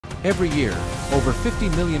Every year, over 50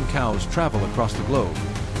 million cows travel across the globe.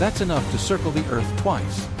 That's enough to circle the Earth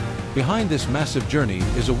twice. Behind this massive journey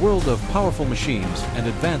is a world of powerful machines and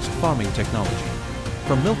advanced farming technology.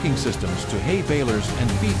 From milking systems to hay balers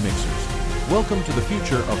and feed mixers, welcome to the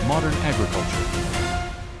future of modern agriculture.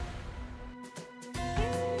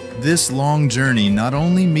 This long journey not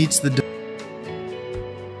only meets the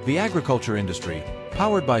agriculture industry,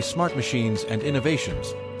 powered by smart machines and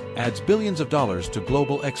innovations, adds billions of dollars to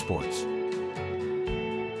global exports.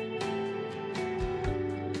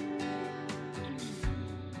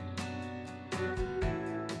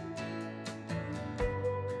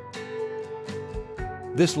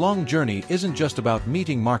 This long journey isn't just about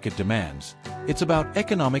meeting market demands, it's about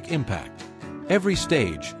economic impact. Every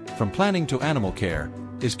stage, from planning to animal care,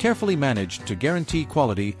 is carefully managed to guarantee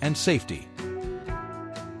quality and safety.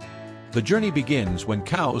 The journey begins when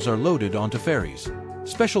cows are loaded onto ferries,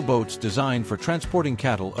 special boats designed for transporting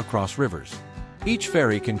cattle across rivers. Each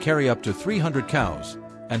ferry can carry up to 300 cows,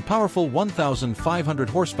 and powerful 1,500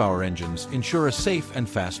 horsepower engines ensure a safe and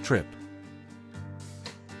fast trip.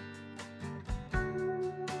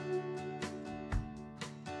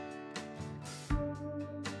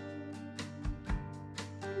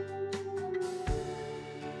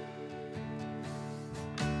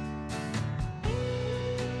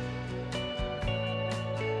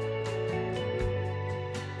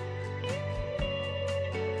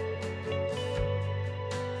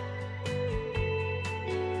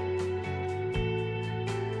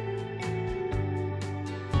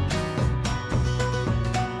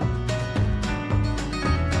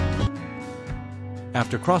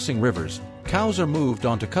 After crossing rivers, cows are moved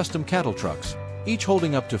onto custom cattle trucks, each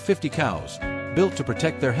holding up to 50 cows, built to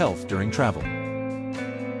protect their health during travel.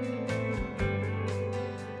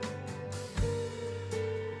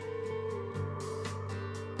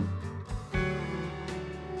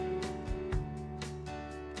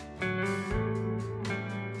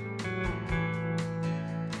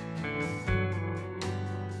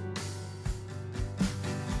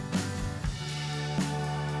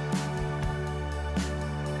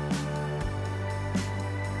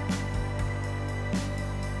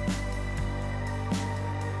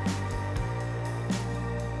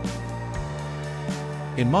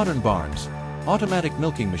 In modern barns, automatic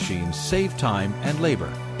milking machines save time and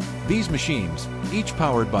labor. These machines, each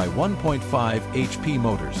powered by 1.5 HP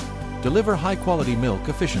motors, deliver high-quality milk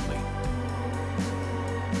efficiently.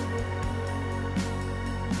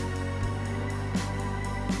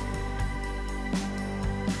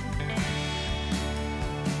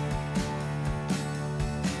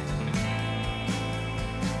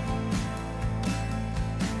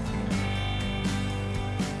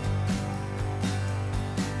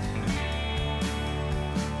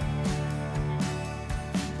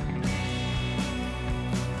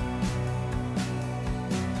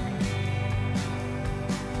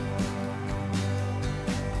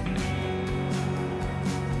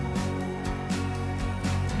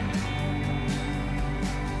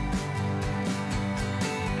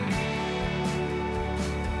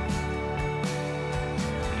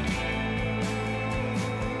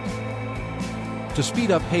 To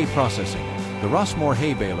speed up hay processing, the Rossmore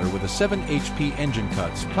hay baler with a 7 HP engine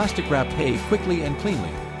cuts plastic-wrapped hay quickly and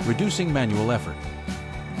cleanly, reducing manual effort.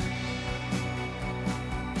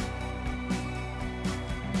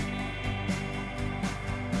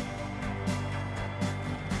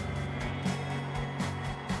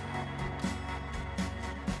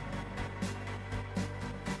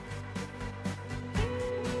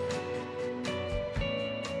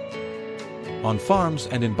 On farms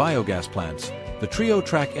and in biogas plants, the Trio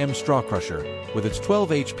Track M straw crusher, with its 12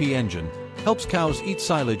 HP engine, helps cows eat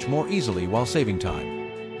silage more easily while saving time.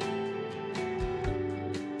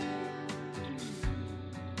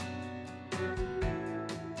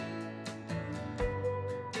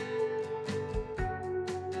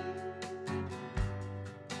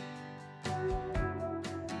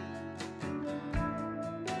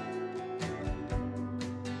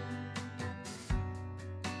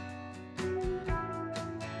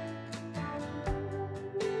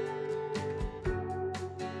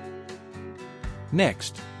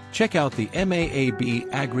 Next, check out the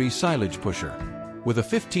MAAB Agri Silage Pusher. With a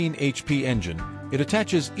 15 HP engine, it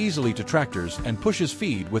attaches easily to tractors and pushes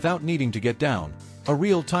feed without needing to get down, a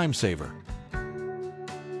real time saver.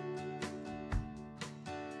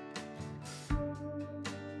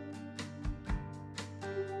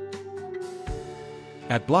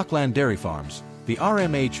 At Blockland Dairy Farms, the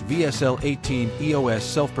RMH VSL18 EOS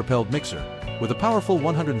self-propelled mixer, with a powerful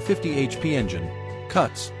 150 HP engine,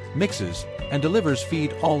 cuts, mixes, and delivers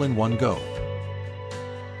feed all in one go.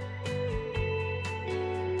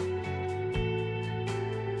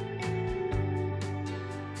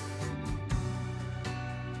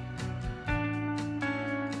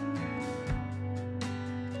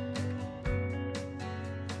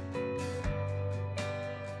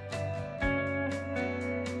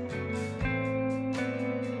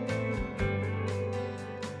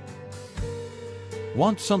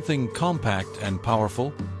 Want something compact and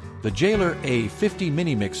powerful? The Jailer A50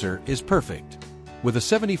 mini mixer is perfect. With a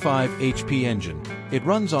 75 HP engine, it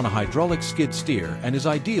runs on a hydraulic skid steer and is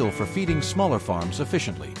ideal for feeding smaller farms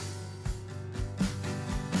efficiently.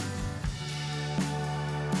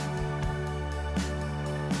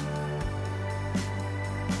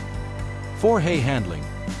 For hay handling,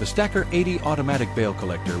 the Stacker 80 automatic bale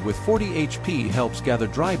collector with 40 HP helps gather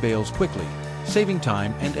dry bales quickly, saving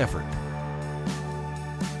time and effort.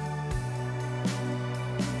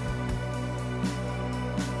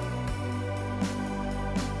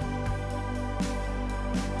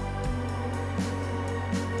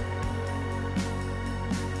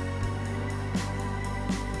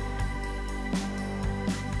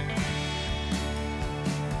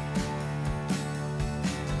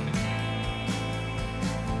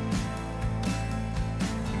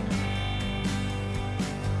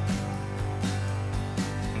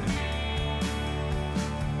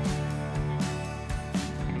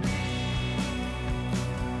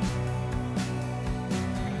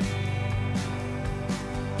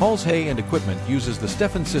 Hall's Hay and Equipment uses the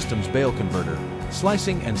Stefan Systems bale converter,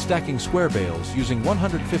 slicing and stacking square bales using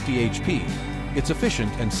 150 HP. It's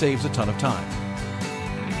efficient and saves a ton of time.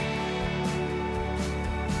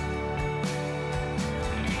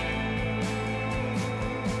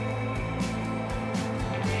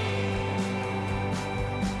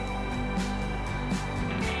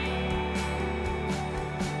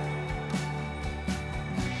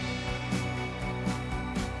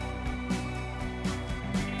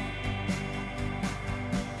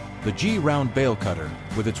 The G-Round bale cutter,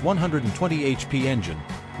 with its 120 HP engine,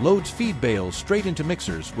 loads feed bales straight into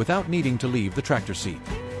mixers without needing to leave the tractor seat.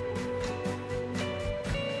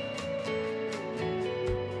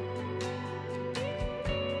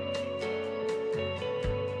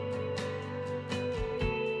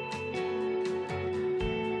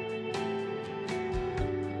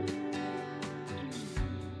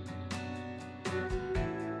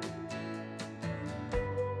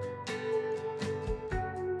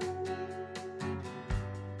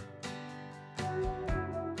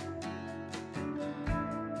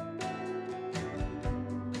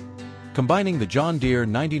 Combining the John Deere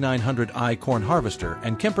 9900i corn harvester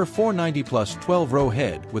and Kemper 490 Plus 12-row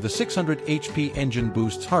head with a 600 HP engine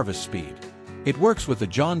boosts harvest speed. It works with the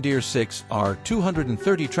John Deere 6R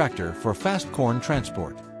 230 tractor for fast corn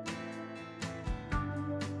transport.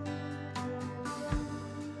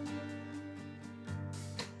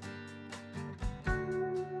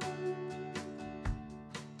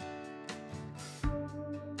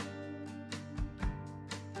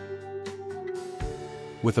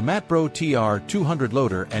 With the Matbro TR200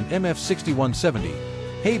 loader and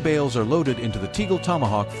MF6170, hay bales are loaded into the Teagle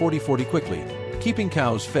Tomahawk 4040 quickly, keeping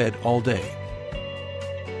cows fed all day.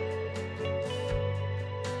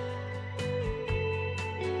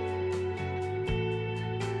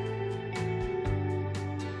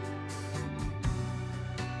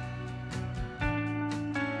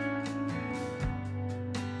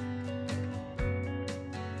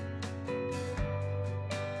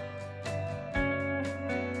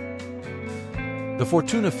 The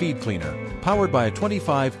Fortuna Feed Cleaner, powered by a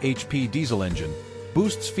 25 HP diesel engine,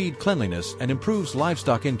 boosts feed cleanliness and improves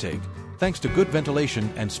livestock intake, thanks to good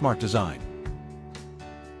ventilation and smart design.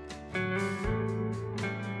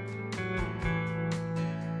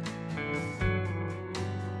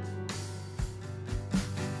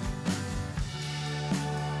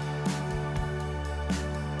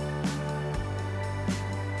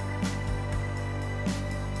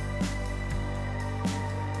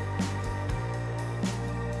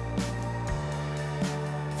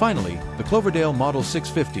 Finally, the Cloverdale Model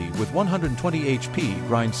 650 with 120 HP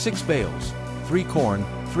grinds 6 bales, 3 corn,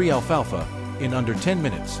 3 alfalfa, in under 10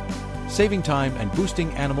 minutes, saving time and boosting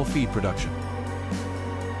animal feed production.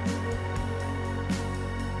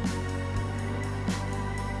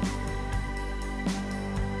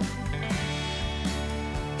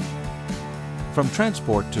 From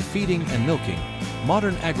transport to feeding and milking,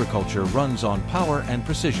 modern agriculture runs on power and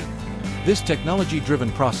precision. This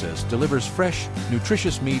technology-driven process delivers fresh,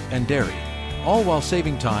 nutritious meat and dairy, all while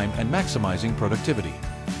saving time and maximizing productivity.